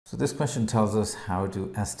So this question tells us how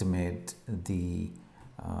to estimate the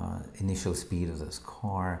initial speed of this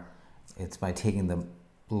car. It's by taking the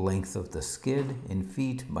length of the skid in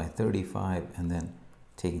feet by 35 and then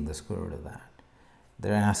taking the square root of that.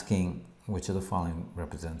 They're asking which of the following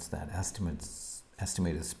represents that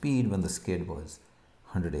estimated speed when the skid was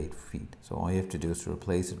 108 feet. So all you have to do is to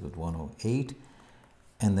replace it with 108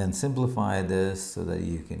 and then simplify this so that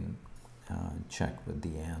you can check with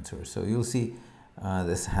the answer. So you'll see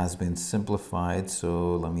this has been simplified.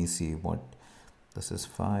 So let me see what this is.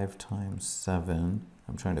 5 times 7.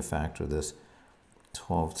 I'm trying to factor this.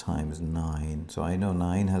 12 times 9. So I know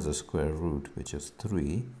 9 has a square root, which is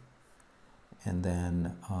 3. And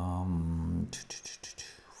then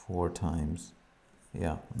 4 times,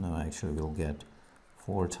 yeah, no, actually we'll get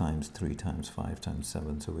 4 times 3 times 5 times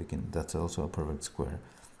 7. So we can, that's also a perfect square.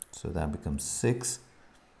 So that becomes 6.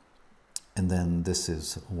 And then this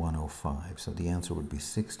is 105. So the answer would be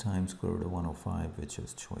 6 times square root of 105, which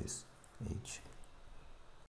is choice H.